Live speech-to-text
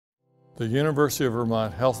The University of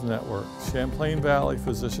Vermont Health Network, Champlain Valley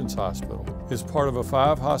Physicians Hospital, is part of a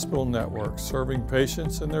 5-hospital network serving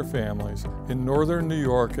patients and their families in northern New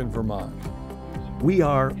York and Vermont. We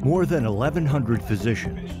are more than 1,100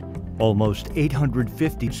 physicians, almost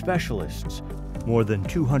 850 specialists, more than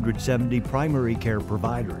 270 primary care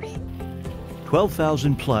providers,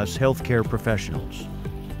 12,000 plus healthcare professionals,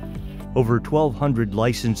 over 1,200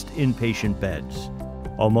 licensed inpatient beds,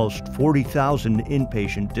 almost 40,000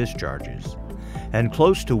 inpatient discharges, and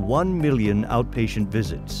close to 1 million outpatient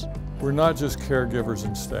visits. We're not just caregivers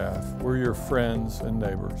and staff, we're your friends and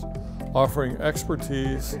neighbors, offering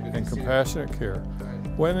expertise and compassionate care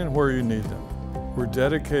when and where you need them. We're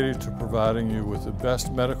dedicated to providing you with the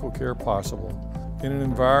best medical care possible in an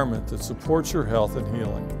environment that supports your health and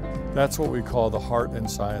healing. That's what we call the heart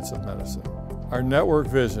and science of medicine. Our network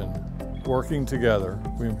vision, working together,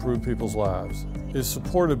 we improve people's lives, is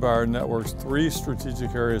supported by our network's 3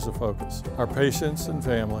 strategic areas of focus: our patients and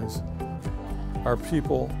families, our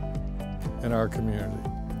people, and our community.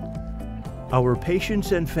 Our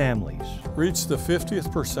patients and families Reach the 50th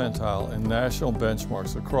percentile in national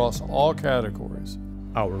benchmarks across all categories.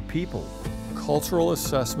 Our people. Cultural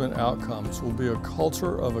assessment outcomes will be a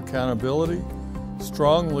culture of accountability,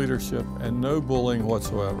 strong leadership, and no bullying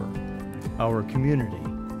whatsoever. Our community.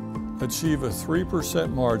 Achieve a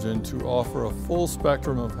 3% margin to offer a full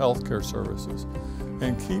spectrum of healthcare services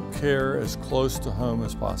and keep care as close to home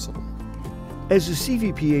as possible. As a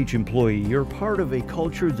CVPH employee, you're part of a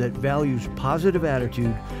culture that values positive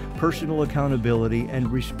attitude, personal accountability, and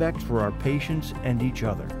respect for our patients and each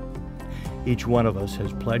other. Each one of us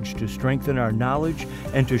has pledged to strengthen our knowledge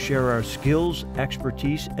and to share our skills,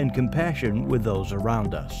 expertise, and compassion with those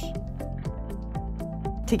around us.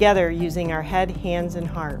 Together, using our head, hands, and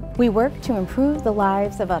heart, we work to improve the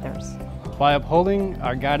lives of others. By upholding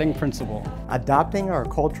our guiding principle. Adopting our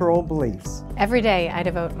cultural beliefs. Every day I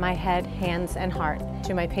devote my head, hands, and heart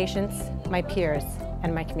to my patients, my peers,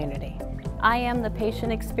 and my community. I am the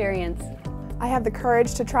patient experience. I have the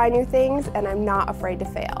courage to try new things, and I'm not afraid to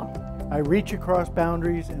fail. I reach across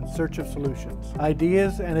boundaries in search of solutions,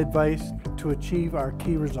 ideas, and advice to achieve our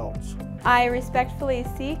key results. I respectfully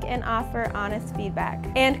seek and offer honest feedback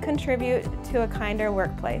and contribute to a kinder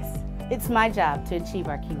workplace. It's my job to achieve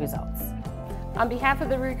our key results. On behalf of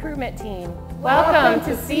the recruitment team, welcome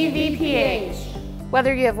to CVPH.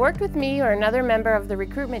 Whether you have worked with me or another member of the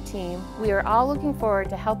recruitment team, we are all looking forward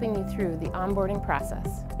to helping you through the onboarding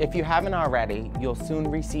process. If you haven't already, you'll soon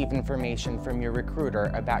receive information from your recruiter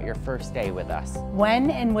about your first day with us. When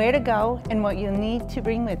and where to go and what you'll need to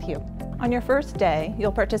bring with you. On your first day,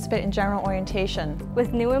 you'll participate in general orientation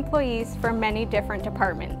with new employees from many different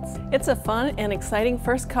departments. It's a fun and exciting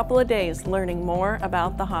first couple of days learning more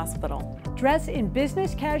about the hospital. Dress in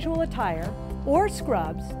business casual attire or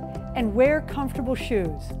scrubs and wear comfortable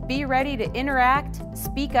shoes. Be ready to interact,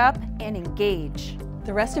 speak up, and engage.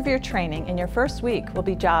 The rest of your training in your first week will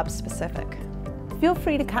be job specific. Feel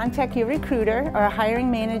free to contact your recruiter or hiring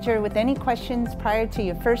manager with any questions prior to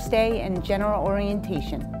your first day and general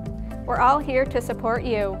orientation. We're all here to support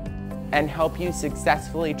you and help you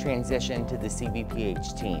successfully transition to the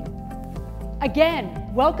CVPH team.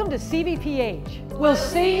 Again, welcome to CVPH. We'll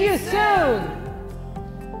see you soon!